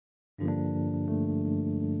Okay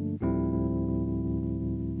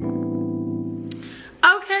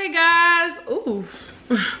guys, ooh,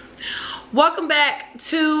 welcome back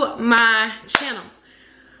to my channel.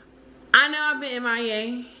 I know I've been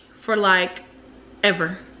MIA for like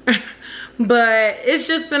ever, but it's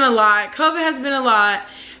just been a lot. COVID has been a lot,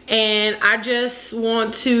 and I just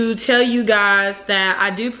want to tell you guys that I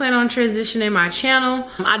do plan on transitioning my channel.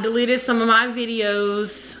 I deleted some of my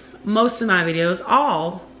videos, most of my videos,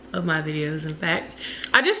 all of my videos in fact.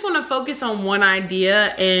 I just want to focus on one idea,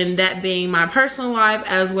 and that being my personal life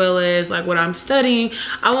as well as like what I'm studying.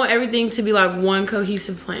 I want everything to be like one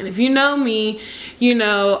cohesive plan. If you know me, you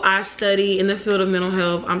know I study in the field of mental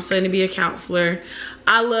health. I'm studying to be a counselor.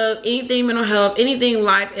 I love anything mental health, anything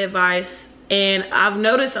life advice, and I've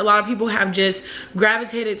noticed a lot of people have just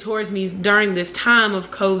gravitated towards me during this time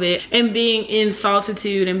of COVID and being in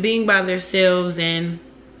solitude and being by themselves. And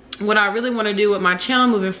what I really want to do with my channel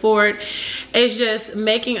moving forward is just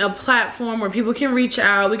making a platform where people can reach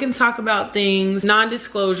out. We can talk about things,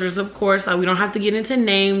 non-disclosures, of course. Like, we don't have to get into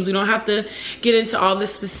names. We don't have to get into all the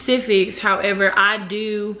specifics. However, I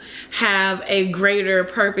do have a greater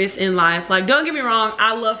purpose in life. Like, don't get me wrong,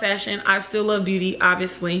 I love fashion. I still love beauty,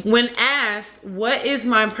 obviously. When asked, what is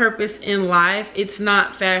my purpose in life? It's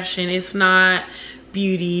not fashion. It's not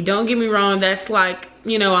beauty. Don't get me wrong, that's like,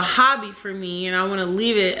 you know, a hobby for me, and I want to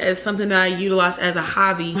leave it as something that I utilize as a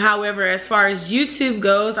hobby. However, as far as YouTube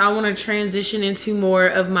goes, I want to transition into more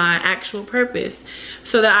of my actual purpose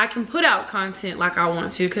so that I can put out content like I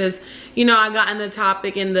want to. Because, you know, I got in the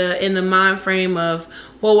topic in the mind frame of,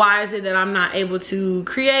 well, why is it that I'm not able to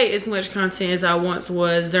create as much content as I once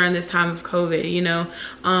was during this time of COVID, you know?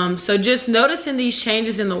 So just noticing these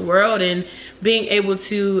changes in the world and being able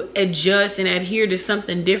to adjust and adhere to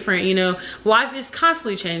something different, you know? Life is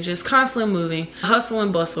constantly changing, it's constantly moving, hustle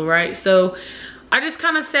and bustle, right? So I just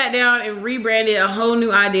kind of sat down and rebranded a whole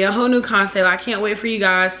new idea, a whole new concept. I can't wait for you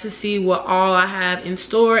guys to see what all I have in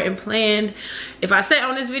store and planned. If I sat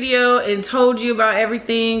on this video and told you about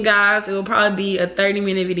everything, guys, it will probably be a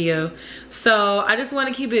 30-minute video. So I just want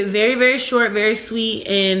to keep it very, very short, very sweet,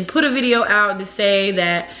 and put a video out to say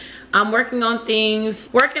that I'm working on things,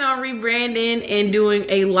 working on rebranding and doing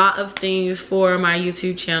a lot of things for my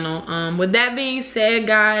YouTube channel. With that being said,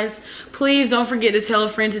 guys, please don't forget to tell a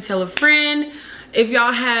friend to tell a friend. If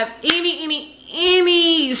y'all have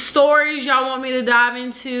any stories y'all want me to dive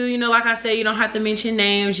into, you know, like I said, you don't have to mention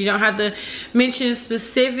names, you don't have to mention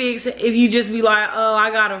specifics. If you just be like, oh,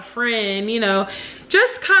 I got a friend, you know,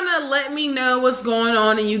 just kind of let me know what's going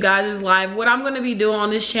on in you guys' life. What I'm going to be doing on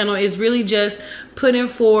this channel is really just putting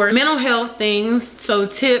forth mental health things, so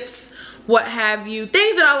tips, what have you,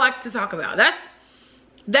 things that I like to talk about.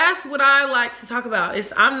 That's what I like to talk about.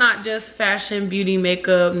 I'm not just fashion, beauty,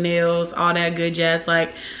 makeup, nails, all that good jazz.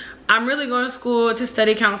 Like, I'm really going to school to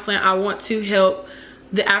study counseling. I want to help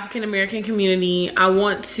the African American community. I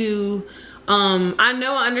want to, I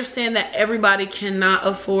know, I understand that everybody cannot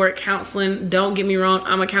afford counseling. Don't get me wrong,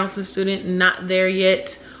 I'm a counseling student, not there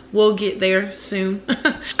yet. We'll get there soon.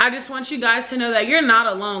 I just want you guys to know that you're not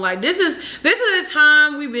alone. Like, this is the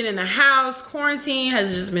time we've been in the house. Quarantine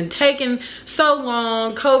has just been taking so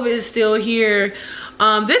long. COVID is still here.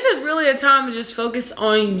 This is really a time to just focus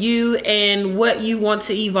on you and what you want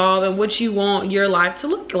to evolve and what you want your life to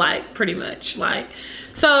look like, pretty much. Like,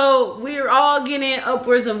 so we're all getting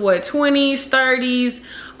upwards of what, 20s, 30s.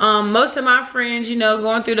 Most of my friends, you know,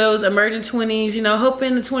 going through those emerging 20s, you know,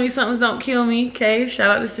 hoping the 20-somethings don't kill me. Okay,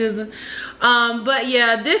 shout out to SZA. But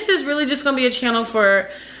yeah, this is really just gonna be a channel for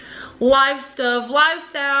life stuff,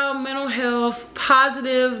 lifestyle, mental health,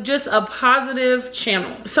 positive, just a positive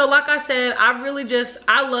channel. So like I said,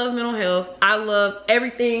 I love mental health. I love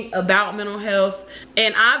everything about mental health,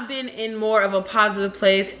 and I've been in more of a positive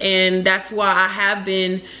place, and that's why I have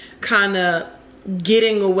been kind of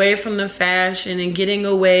getting away from the fashion and getting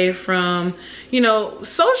away from, you know,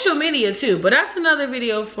 social media too. But that's another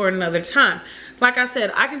video for another time. Like I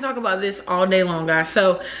said, I can talk about this all day long, guys.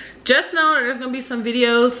 So just know that there's gonna be some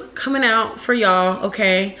videos coming out for y'all,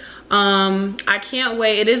 okay? I can't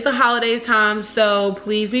wait. It is the holiday time, so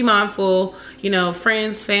please be mindful, you know,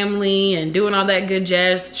 friends, family, and doing all that good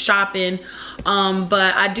jazz, shopping.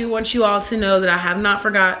 But I do want you all to know that I have not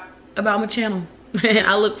forgot about my channel.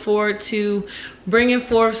 I look forward to bringing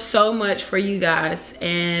forth so much for you guys.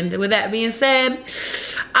 And with that being said,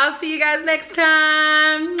 I'll see you guys next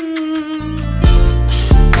time.